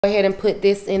Go ahead and put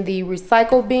this in the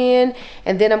recycle bin,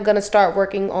 and then I'm gonna start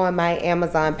working on my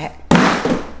Amazon pack.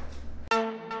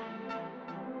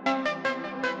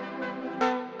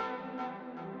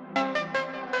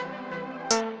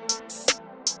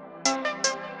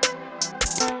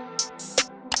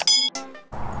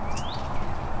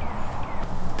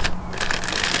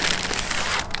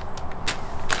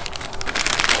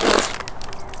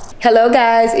 Hello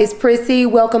guys, it's Prissy.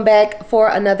 Welcome back for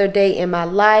another day in my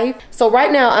life. So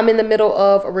right now I'm in the middle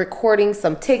of recording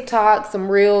some TikToks, some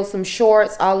reels, some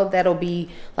shorts. All of that'll be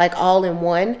like all in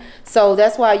one. So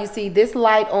that's why you see this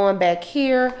light on back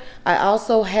here. I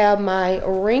also have my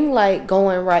ring light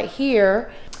going right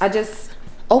here. I just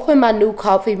opened my new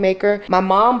coffee maker. My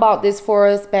mom bought this for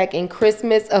us back in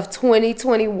Christmas of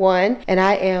 2021, and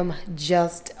I am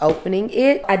just opening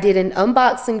it. I did an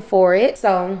unboxing for it,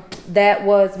 so that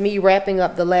was me wrapping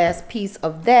up the last piece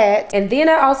of that. And then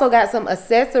I also got some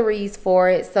accessories for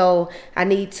it, so I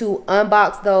need to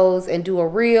unbox those and do a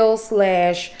reel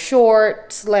slash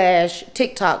short slash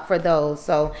TikTok for those.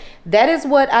 So that is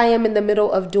what I am in the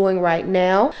middle of doing right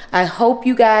now. I hope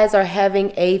you guys are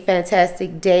having a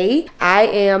fantastic day. I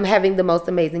am having the most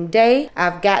amazing day.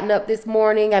 I've gotten up this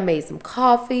morning, I made some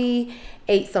coffee,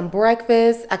 ate some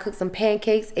breakfast. I cooked some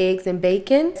pancakes, eggs, and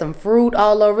bacon, some fruit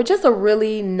all over. Just a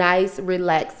really nice,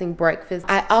 relaxing breakfast.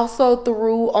 I also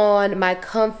threw on my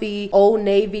comfy Old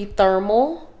Navy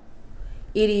thermal.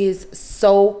 It is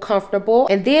so comfortable.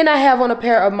 And then I have on a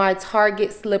pair of my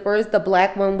Target slippers, the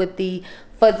black one with the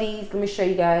fuzzies. Let me show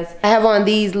you guys. I have on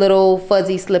these little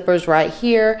fuzzy slippers right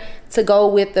here to go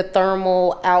with the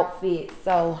thermal outfit.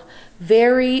 So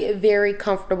very, very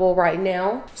comfortable right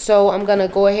now. So I'm gonna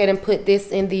go ahead and put this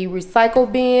in the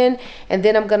recycle bin, and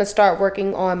then I'm gonna start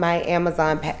working on my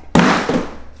Amazon pack.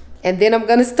 And then I'm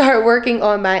gonna start working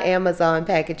on my Amazon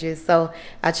packages. So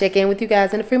I'll check in with you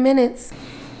guys in a few minutes.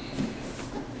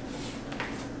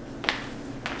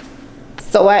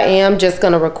 So I am just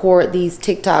gonna record these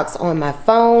TikToks on my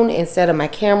phone instead of my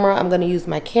camera. I'm gonna use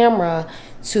my camera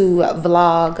to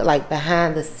vlog like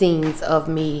behind the scenes of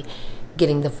me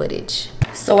getting the footage.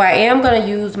 So I am gonna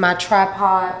use my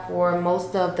tripod for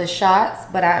most of the shots,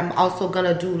 but I'm also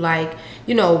gonna do like,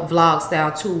 you know, vlog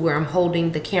style too, where I'm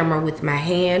holding the camera with my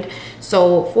hand.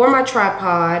 So for my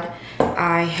tripod,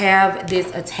 I have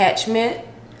this attachment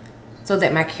so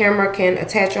that my camera can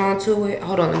attach onto it.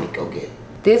 Hold on, let me go get it.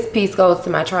 This piece goes to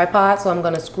my tripod, so I'm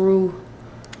gonna screw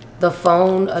the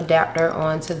phone adapter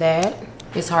onto that.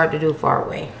 It's hard to do far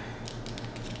away.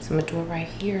 So I'm gonna do it right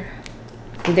here.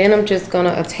 And then I'm just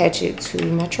gonna attach it to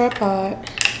my tripod.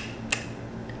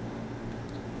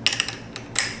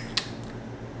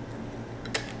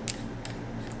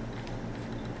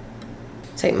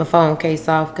 Take my phone case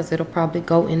off because it'll probably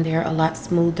go in there a lot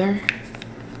smoother.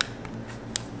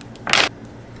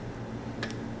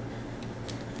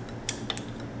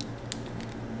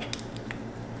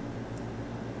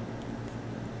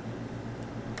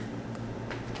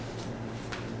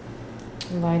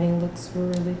 Lighting looks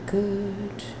really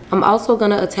good. I'm also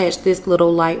gonna attach this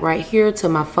little light right here to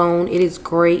my phone. It is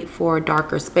great for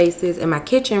darker spaces, and my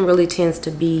kitchen really tends to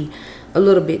be a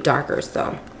little bit darker, so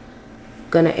I'm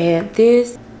gonna add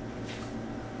this.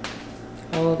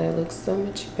 Oh, that looks so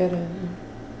much better.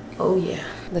 Oh yeah,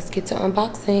 let's get to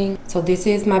unboxing. So this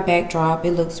is my backdrop.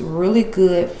 It looks really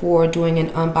good for doing an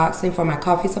unboxing for my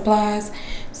coffee supplies.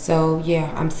 So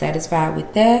yeah, I'm satisfied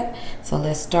with that. So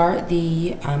let's start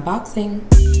the unboxing.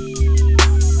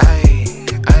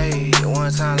 Hey,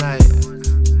 one time like,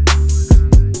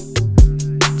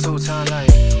 two time like,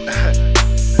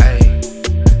 hey,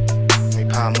 let me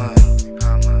pop up.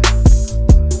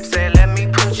 Say let me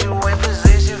put you in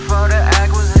position for the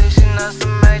acquisition of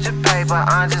some major paper.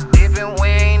 I'm just dipping, we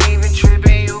ain't even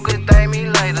tripping. You could thank me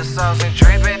later, sauce and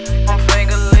dripping. I'm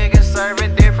finger licking,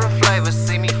 serving different flavors.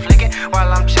 See me flicking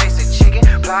while I'm chasing chicken,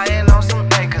 flying on some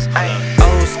acres. Ay.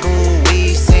 Old school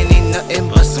weed, sending nothing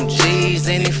but some G's.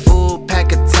 Any food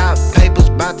pack of top papers,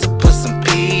 about to put some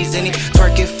peas in it.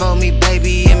 Twerk it for me,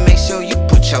 baby, and make sure you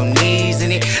put your knees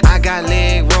in it. I got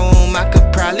leg room, I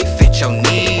could probably fit your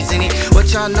knees in it.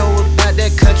 What y'all know about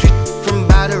that country from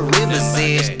by the river's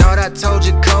edge? Thought I told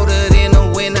you colder than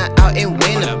a winter out in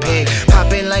Winnipeg.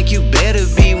 Popping like you better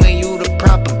be when you the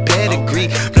proper pedigree.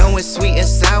 Blowing sweet and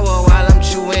sour while I'm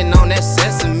chewing on that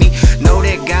sesame. Know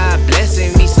that God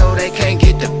blessing me so they can't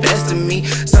get the best of me.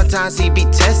 Sometimes he be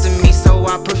testing me so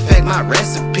I perfect my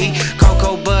recipe.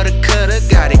 Cocoa butter cutter,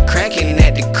 got it cracking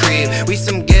at the crib. We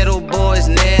some ghetto boys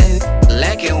now,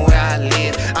 lacking where I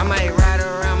live. I might ride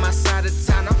around my side of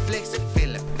town, I'm flexing,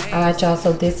 feeling. Alright y'all,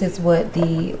 so this is what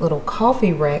the little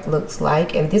coffee rack looks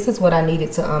like, and this is what I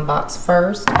needed to unbox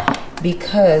first.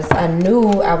 because I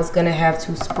knew I was gonna have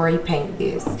to spray paint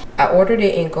this. I ordered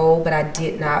it in gold, but I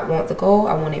did not want the gold.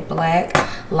 I wanted black,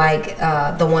 like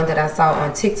the one that I saw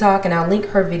on TikTok, and I'll link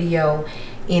her video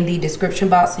in the description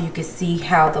box so you can see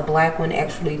how the black one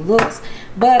actually looks.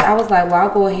 But I was like, well,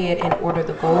 I'll go ahead and order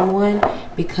the gold one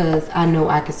because I know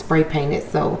I can spray paint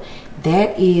it. So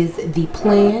that is the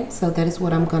plan. So that is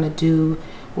what I'm gonna do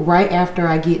right after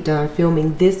I get done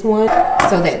filming this one,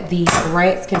 so that the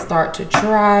racks can start to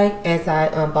dry as I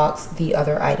unbox the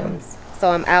other items. So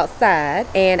I'm outside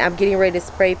and I'm getting ready to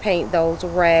spray paint those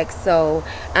racks. So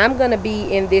I'm gonna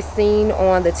be in this scene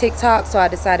on the TikTok, so I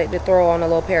decided to throw on a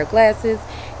little pair of glasses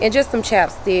and just some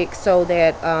chapstick so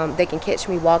that they can catch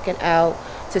me walking out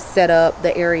to set up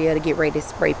the area to get ready to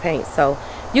spray paint. So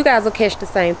you guys will catch the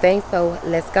same thing, so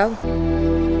let's go.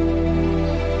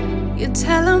 You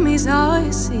tell him he's all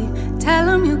you see. Tell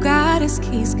him you got his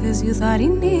keys, cause you thought he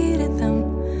needed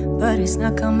them, but he's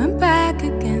not coming back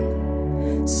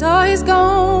again. So he's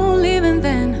gone, leaving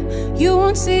then. You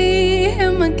won't see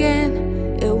him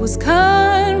again. It was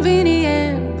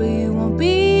convenient, but you won't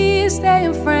be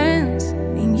staying friends.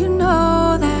 And you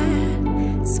know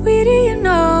that, sweetie, you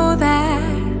know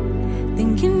that.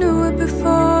 Think you knew it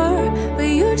before, but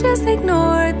you just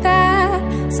ignored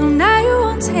that. So now you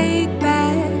won't take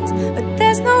backs, but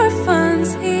there's no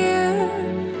refunds here.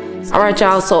 All right,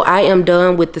 y'all, so I am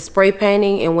done with the spray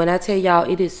painting, and when I tell y'all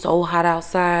it is so hot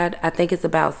outside, I think it's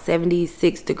about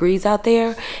 76 degrees out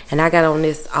there, and I got on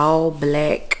this all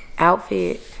black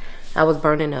outfit. I was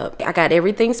burning up. I got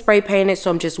everything spray painted,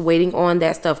 so I'm just waiting on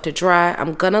that stuff to dry.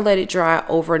 I'm gonna let it dry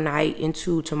overnight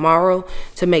into tomorrow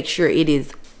to make sure it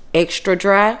is extra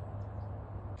dry.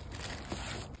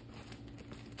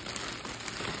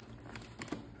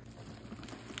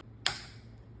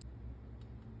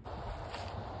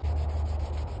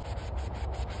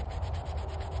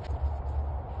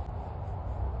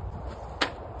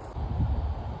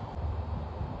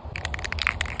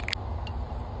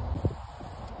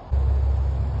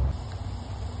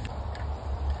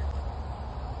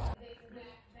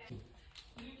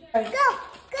 Go,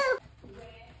 go.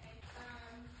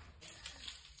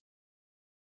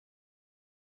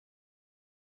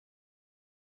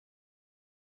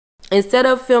 Instead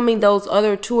of filming those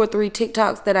other 2 or 3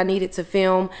 TikToks that I needed to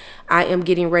film, I am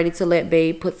getting ready to let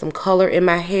babe put some color in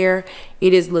my hair.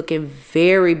 It is looking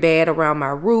very bad around my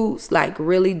roots, like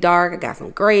really dark. I got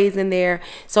some grays in there.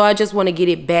 So I just want to get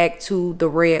it back to the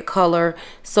red color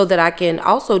so that I can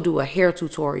also do a hair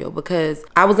tutorial, because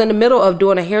I was in the middle of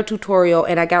doing a hair tutorial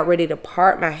and I got ready to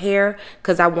part my hair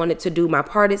because I wanted to do my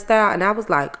parted style, and I was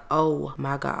like, oh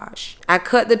my gosh. I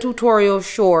cut the tutorial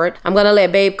short. I'm going to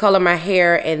let babe color my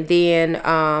hair, and then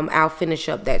I'll finish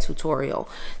up that tutorial.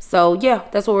 So yeah,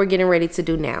 that's what we're getting ready to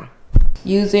do now.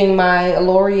 Using my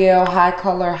L'Oreal High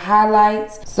Color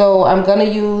Highlights. So I'm gonna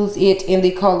use it in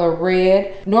the color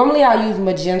red. Normally I'll use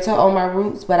magenta on my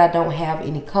roots, but I don't have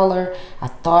any color. I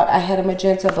thought I had a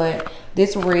magenta, but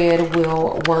this red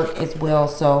will work as well.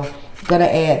 So I'm gonna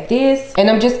add this, and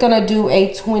I'm just gonna do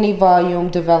a 20 volume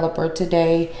developer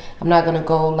today. I'm not gonna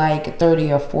go like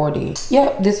 30 or 40.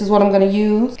 Yep, this is what I'm gonna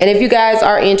use. And if you guys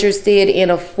are interested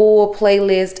in a full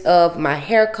playlist of my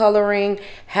hair coloring,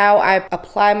 how I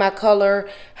apply my color,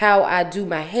 how I do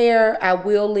my hair, I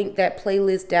will link that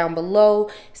playlist down below.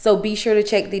 So be sure to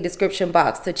check the description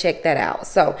box to check that out.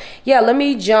 So yeah, let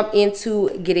me jump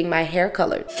into getting my hair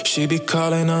colored. She be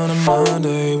calling on a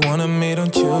Monday, wanna meet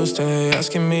on Tuesday,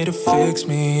 asking me to fix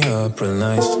me up real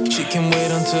nice. She can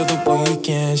wait until the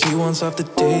weekend, she wants off the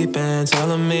deep end,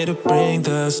 telling me to bring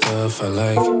the stuff I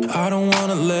like. I don't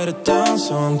wanna let her down,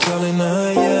 so I'm telling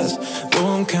her yes. Though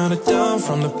I'm kinda down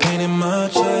from the pain in my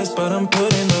chest, but I'm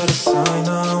putting her to sign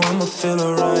now. I'ma feel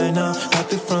her right now,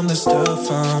 happy from the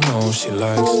stuff I know she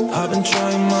likes. I've been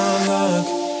trying my luck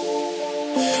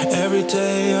every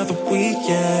day of the week,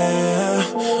 yeah.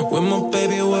 With my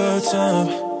baby, what's up?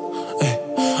 Ay,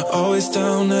 always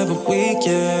down, never weak,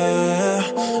 yeah.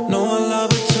 No, I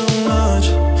love her too much,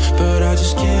 but I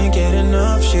just can't get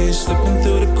enough. She's slipping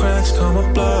through the cracks, call my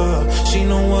bluff. She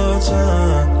know what's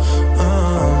up,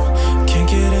 can't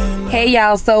get in. Hey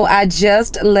y'all, so I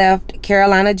just left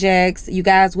Carolina Jack's. You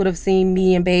guys would have seen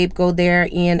me and babe go there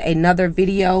in another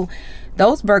video.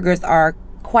 Those burgers are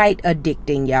quite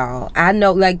addicting, y'all. I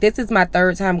know, like, this is my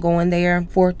 3rd time going there,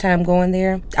 4th time going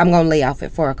there. I'm gonna lay off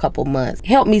it for a couple months.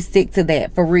 Help me stick to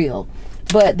that for real.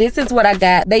 But this is what I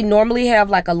got. They normally have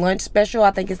like a lunch special.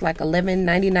 I think it's like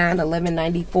 $11.99,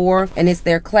 $11.94, and it's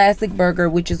their classic burger,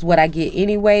 which is what I get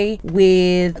anyway,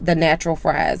 with the natural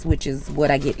fries, which is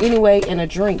what I get anyway, and a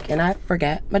drink. And I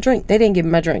forgot my drink. They didn't give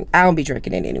me my drink. I don't be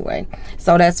drinking it anyway,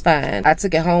 so that's fine. I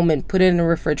took it home and put it in the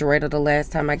refrigerator the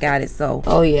last time I got it. So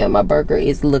oh yeah, my burger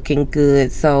is looking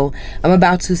good. So I'm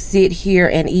about to sit here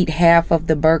and eat half of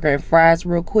the burger and fries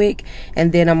real quick,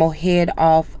 and then I'm gonna head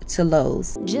off to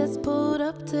Lowe's. Just pulled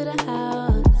up to the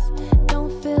house,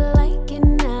 don't feel like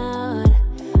getting out.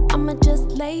 I'ma just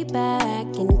lay back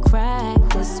and crack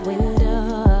this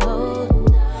window.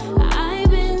 I've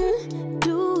been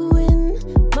doing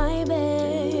my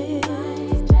best,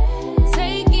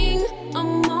 taking a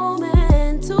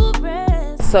moment to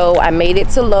rest. So I made it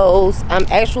to Lowe's. I'm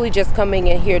actually just coming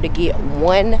in here to get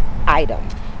one item,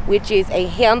 which is a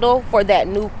handle for that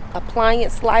new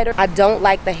appliance slider. I don't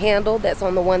like the handle that's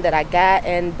on the one that I got,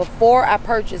 and before I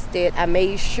purchased it, I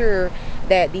made sure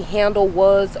that the handle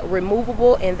was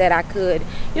removable and that I could,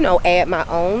 you know, add my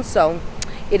own. So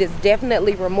it is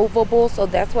definitely removable, so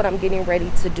that's what I'm getting ready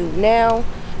to do now.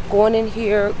 Going in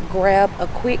here, grab a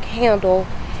quick handle,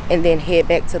 and then head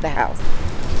back to the house.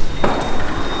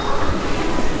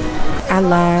 I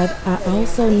lied. I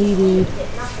also needed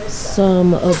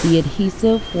some of the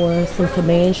adhesive for some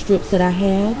command strips that I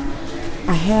have.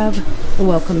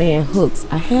 Well, command hooks.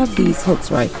 I have these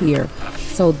hooks right here.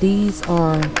 So these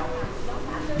are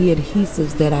the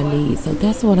adhesives that I need. So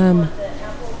that's what I'm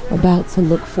about to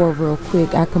look for real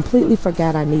quick. I completely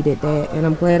forgot I needed that, and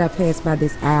I'm glad I passed by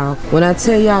this aisle. When I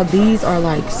tell y'all, these are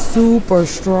like super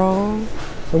strong.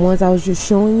 The ones I was just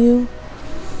showing you.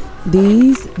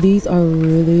 These are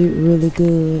really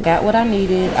good. Got what I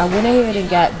needed. I went ahead and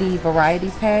got the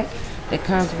variety pack that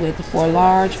comes with 4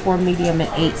 large, 4 medium, and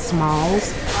 8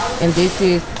 smalls, and this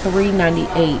is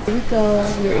 $3.98. Here we go.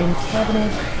 We're in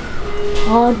cabinet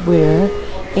hardware,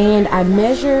 and I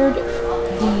measured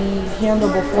the handle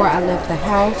before I left the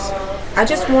house. I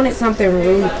just wanted something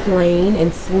really plain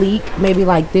and sleek, maybe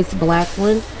like this black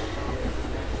one.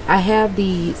 I have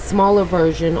the smaller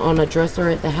version on a dresser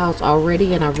at the house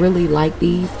already, and I really like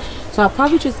these, so I'll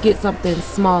probably just get something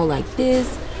small like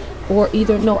this, or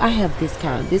either, no, I have this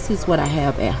kind. This is what I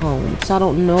have at home, so I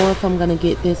don't know if I'm gonna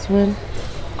get this one.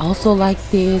 Also like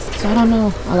this, so I don't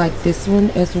know. I like this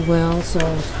one as well. So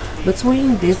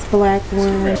between this black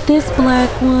one,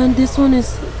 this one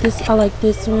is this. I like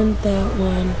this one, that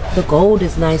one. The gold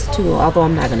is nice too, although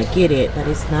I'm not gonna get it, but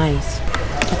it's nice.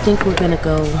 I think we're gonna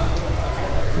go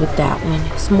with that one.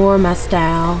 It's more my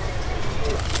style.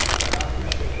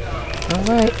 All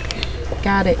right,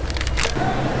 got it.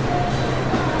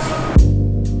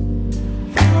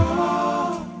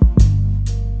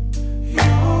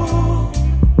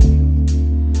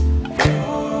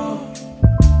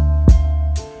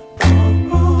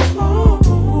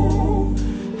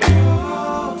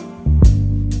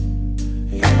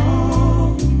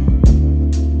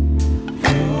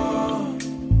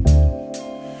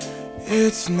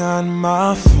 It's not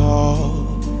my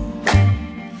fault.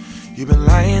 You've been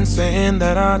lying, saying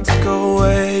that I took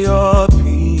away your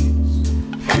peace.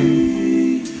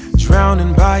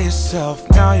 Drowning by yourself,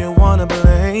 now you wanna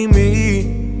blame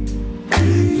me.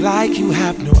 Like you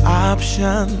have no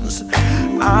options.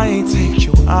 I ain't take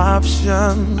your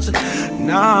options.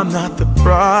 Now I'm not the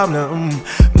problem.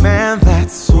 Man,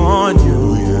 that's on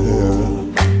you, yeah.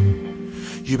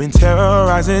 You've been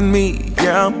terrorizing me,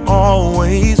 yeah, I'm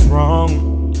always wrong.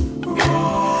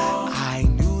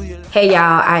 Hey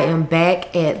y'all, I am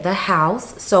back at the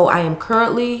house. So I am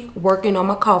currently working on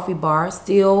my coffee bar,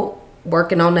 still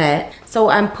working on that. So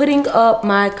I'm putting up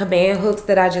my command hooks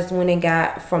that I just went and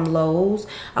got from Lowe's.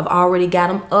 I've already got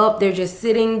them up. They're just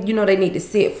sitting, you know, they need to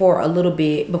sit for a little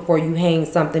bit before you hang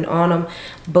something on them.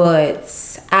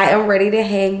 But I am ready to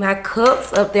hang my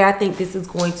cups up there. I think this is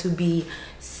going to be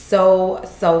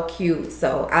so cute.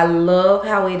 So I love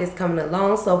how it is coming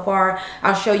along so far.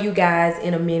 I'll show you guys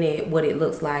in a minute what it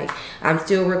looks like. I'm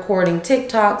still recording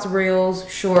TikToks, reels,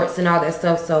 shorts, and all that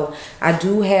stuff, so I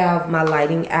do have my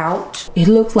lighting out. It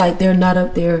looks like they're not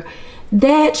up there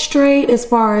that straight as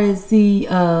far as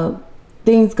the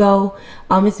things go.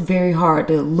 It's very hard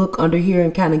to look under here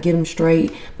and kind of get them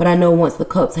straight, but I know once the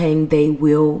cups hang, they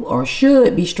will or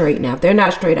should be straight. Now if they're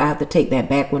not straight, I have to take that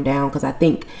back one down because I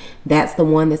think that's the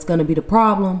one that's going to be the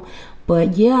problem.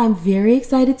 But yeah, I'm very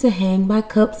excited to hang my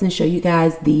cups and show you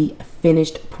guys the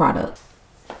finished product.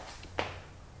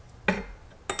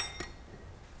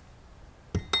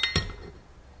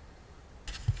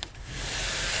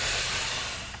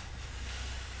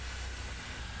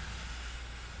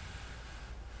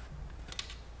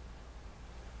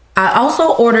 I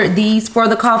also ordered these for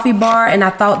the coffee bar, and I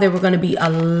thought they were going to be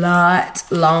a lot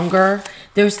longer.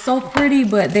 They're so pretty,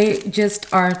 but they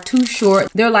just are too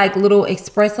short. They're like little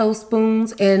espresso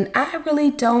spoons, and I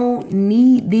really don't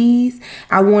need these.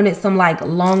 I wanted some like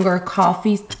longer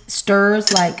coffee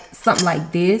stirs, like something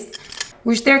like this,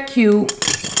 which they're cute,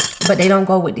 but they don't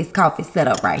go with this coffee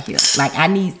setup right here. Like, I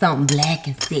need something black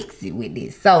and sexy with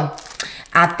this. So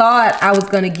I thought I was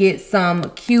gonna get some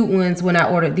cute ones when I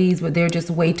ordered these, but they're just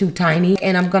way too tiny.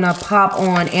 And I'm gonna pop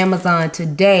on Amazon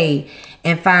today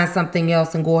and find something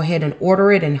else and go ahead and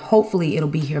order it, and hopefully it'll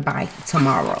be here by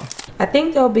tomorrow. I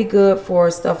think they'll be good for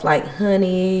stuff like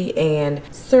honey and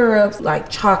syrups, like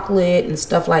chocolate and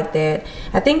stuff like that.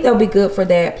 I think they'll be good for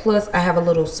that. Plus, I have a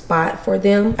little spot for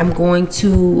them. I'm going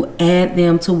to add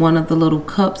them to one of the little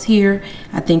cups here.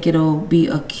 I think it'll be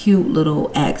a cute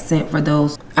little accent for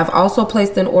those. I've also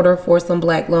placed an order for some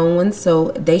black loan ones, so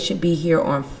they should be here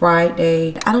on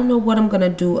Friday. I don't know what I'm gonna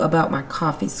do about my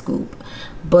coffee scoop,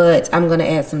 but I'm gonna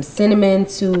add some cinnamon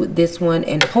to this one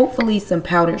and hopefully some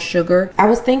powdered sugar. I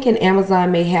was thinking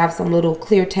Amazon may have some little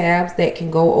clear tabs that can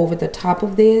go over the top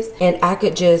of this, and I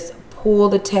could just pull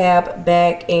the tab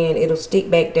back and it'll stick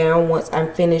back down once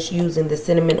I'm finished using the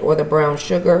cinnamon or the brown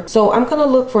sugar. So I'm gonna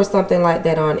look for something like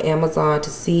that on Amazon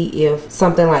to see if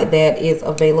something like that is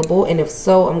available, and if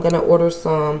so, I'm gonna order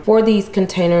some for these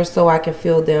containers so I can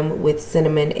fill them with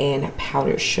cinnamon and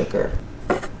powdered sugar.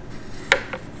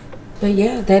 But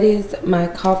yeah, that is my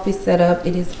coffee setup.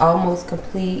 It is almost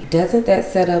complete. Doesn't that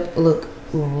setup look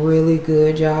really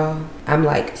good, y'all? I'm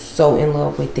like so in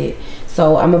love with it.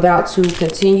 So I'm about to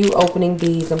continue opening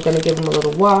these. I'm gonna give them a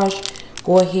little wash,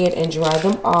 go ahead and dry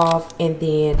them off, and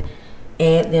then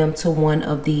add them to one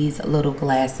of these little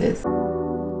glasses.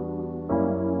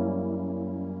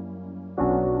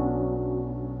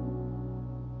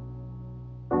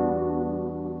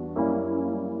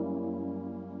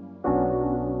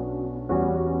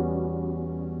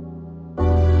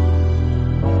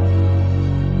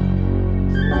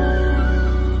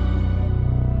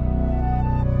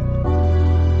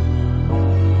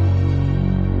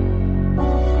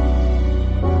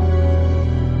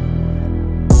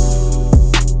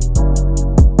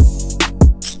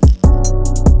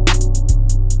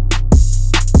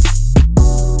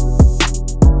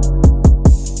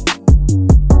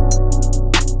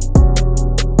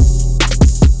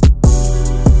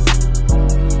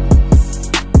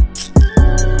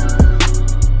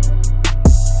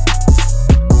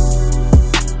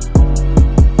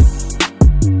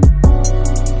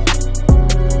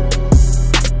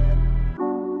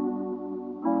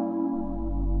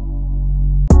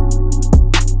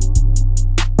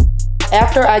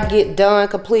 After I get done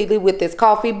completely with this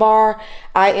coffee bar,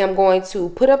 I am going to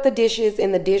put up the dishes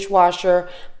in the dishwasher,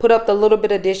 put up the little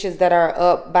bit of dishes that are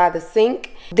up by the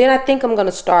sink. Then I think I'm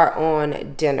gonna start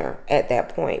on dinner at that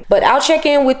point. But I'll check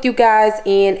in with you guys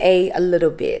in a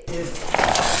little bit.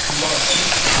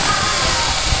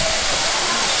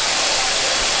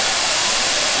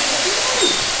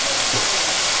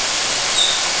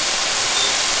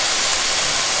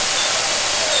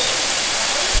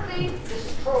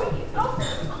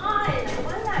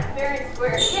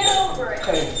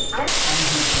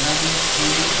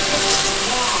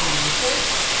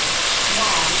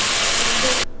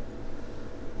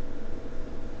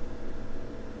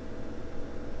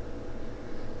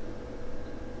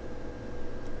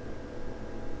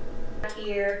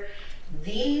 Here,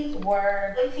 these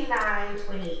were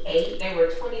 $29.28. They were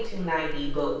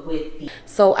 $22.90, but with the.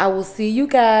 So I will see you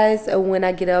guys when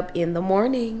I get up in the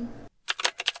morning.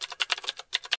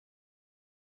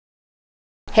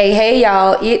 Hey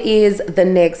y'all, it is the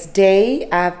next day.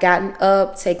 I've gotten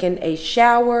up, taken a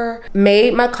shower,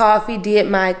 made my coffee, did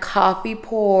my coffee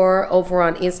pour over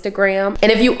on Instagram. And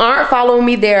if you aren't following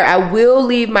me there, I will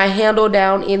leave my handle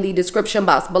down in the description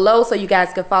box below so you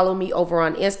guys can follow me over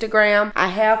on Instagram. I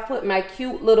have put my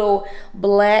cute little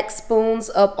black spoons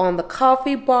up on the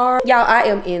coffee bar. Y'all, I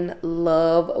am in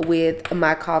love with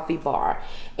my coffee bar.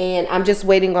 And I'm just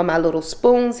waiting on my little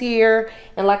spoons here.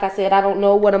 And like I said, I don't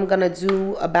know what I'm gonna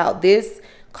do about this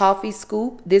coffee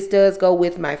scoop. This does go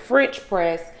with my French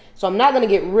press, so I'm not gonna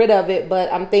get rid of it,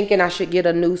 but I'm thinking I should get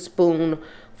a new spoon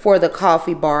for the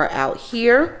coffee bar out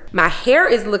here. My hair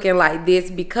is looking like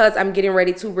this because I'm getting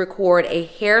ready to record a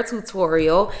hair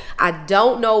tutorial. I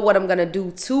don't know what I'm gonna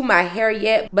do to my hair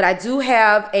yet, but I do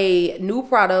have a new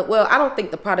product. Well, I don't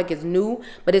think the product is new,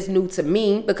 but it's new to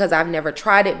me because I've never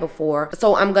tried it before.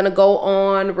 So I'm gonna go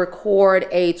on, record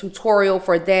a tutorial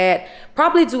for that.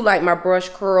 Probably do like my brush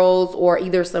curls or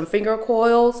either some finger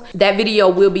coils. That video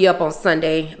will be up on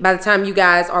Sunday. By the time you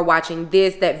guys are watching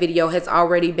this, that video has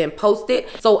already been posted.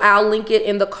 So I'll link it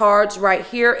in the cards right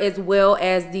here as well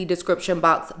as the description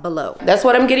box below. That's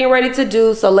what I'm getting ready to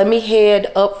do. So let me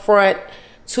head up front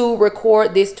to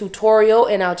record this tutorial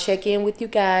and I'll check in with you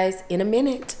guys in a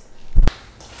minute.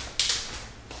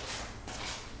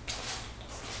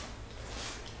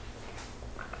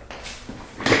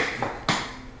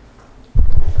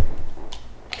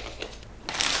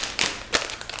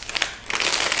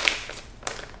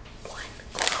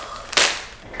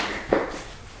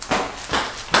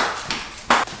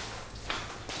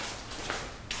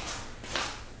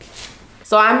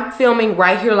 So I'm filming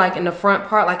right here, like in the front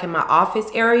part, like in my office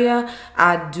area.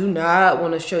 I do not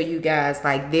want to show you guys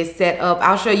like this setup.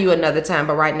 I'll show you another time,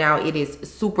 but right now it is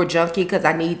super junky because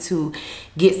I need to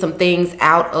get some things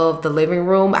out of the living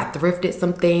room. I thrifted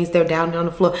some things. They're down on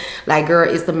the floor. Like,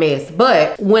 girl, it's a mess.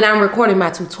 But when I'm recording my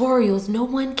tutorials, no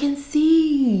one can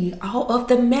see all of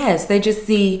the mess. They just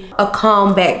see a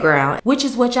calm background, which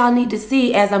is what y'all need to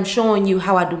see as I'm showing you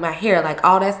how I do my hair. Like,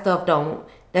 all that stuff don't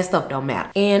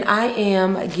matter. And I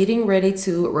am getting ready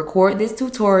to record this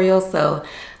tutorial, so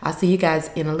I'll see you guys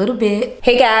in a little bit.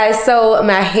 Hey guys, so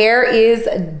my hair is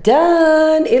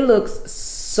done. It looks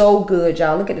so good,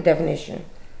 y'all. Look at the definition.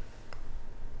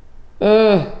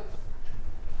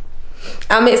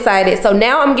 I'm excited. So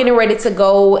now I'm getting ready to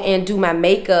go and do my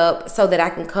makeup so that I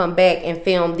can come back and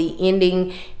film the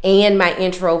ending and my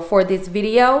intro for this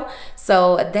video.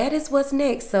 So that is what's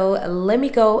next. So let me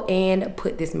go and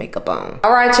put this makeup on.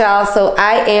 All right, y'all. So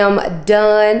I am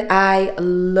done. I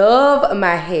love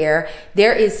my hair.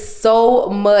 There is so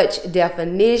much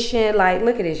definition. Like,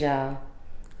 look at this, y'all.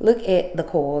 Look at the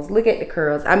coils. Look at the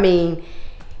curls. I mean,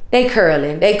 they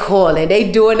curling, they coiling,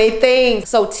 they doing their thing.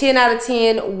 So 10 out of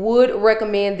 10 would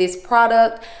recommend this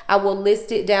product. I will list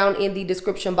it down in the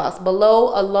description box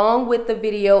below along with the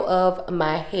video of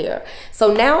my hair.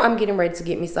 So now I'm getting ready to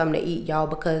get me something to eat, y'all,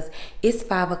 because it's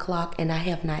 5 o'clock and I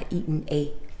have not eaten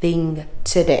a thing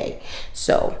today.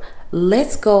 So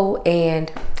let's go,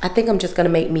 and I think I'm just gonna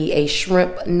make me a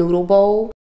shrimp noodle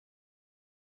bowl.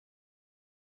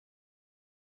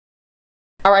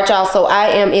 All right, y'all, so I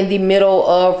am in the middle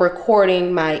of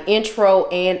recording my intro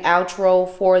and outro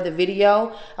for the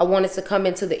video. I wanted to come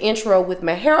into the intro with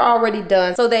my hair already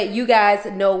done so that you guys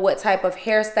know what type of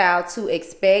hairstyle to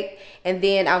expect, and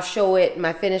then I'll show it,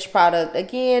 my finished product,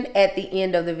 again at the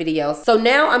end of the video. So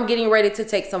now I'm getting ready to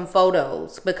take some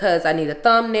photos because I need a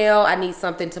thumbnail. I need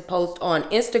something to post on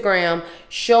Instagram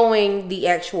showing the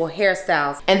actual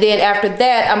hairstyles. And then after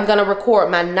that, I'm gonna record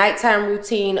my nighttime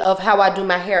routine of how I do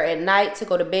my hair at night to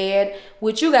go to bed,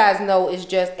 which you guys know is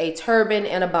just a turban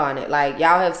and a bonnet. Like,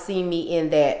 y'all have seen me in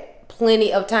that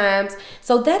plenty of times.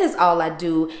 So that is all I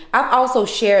do. I've also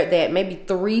shared that maybe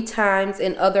 3 times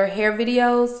in other hair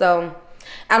videos. So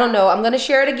I don't know. I'm going to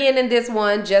share it again in this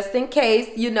one just in case,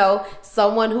 you know,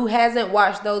 someone who hasn't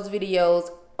watched those videos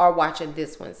are watching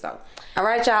this one. So, all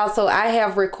right, y'all. So I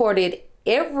have recorded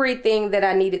everything that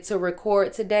I needed to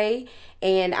record today,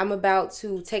 and I'm about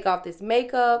to take off this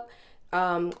makeup,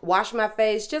 wash my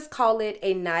face, just call it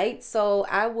a night. So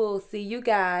I will see you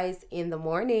guys in the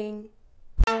morning.